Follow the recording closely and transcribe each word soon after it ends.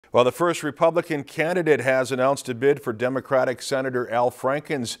Well, the first Republican candidate has announced a bid for Democratic Senator Al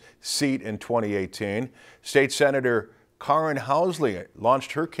Franken's seat in 2018. State Senator Housley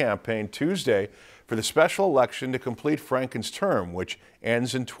launched her campaign Tuesday for the special election to complete Franken's term, which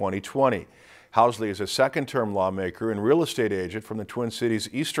ends in 2020. Housley is a second-term lawmaker and real estate agent from the Twin Cities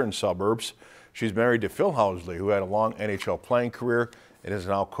eastern suburbs. She's married to Phil Housley, who had a long NHL playing career and is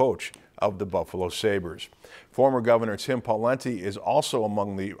now coach of the Buffalo Sabres. Former Governor Tim Pawlenty is also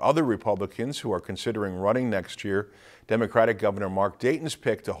among the other Republicans who are considering running next year. Democratic Governor Mark Dayton's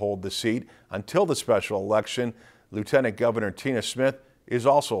picked to hold the seat until the special election. Lieutenant Governor Tina Smith is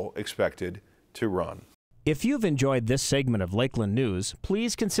also expected to run. If you've enjoyed this segment of Lakeland News,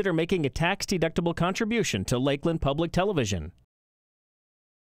 please consider making a tax-deductible contribution to Lakeland Public Television.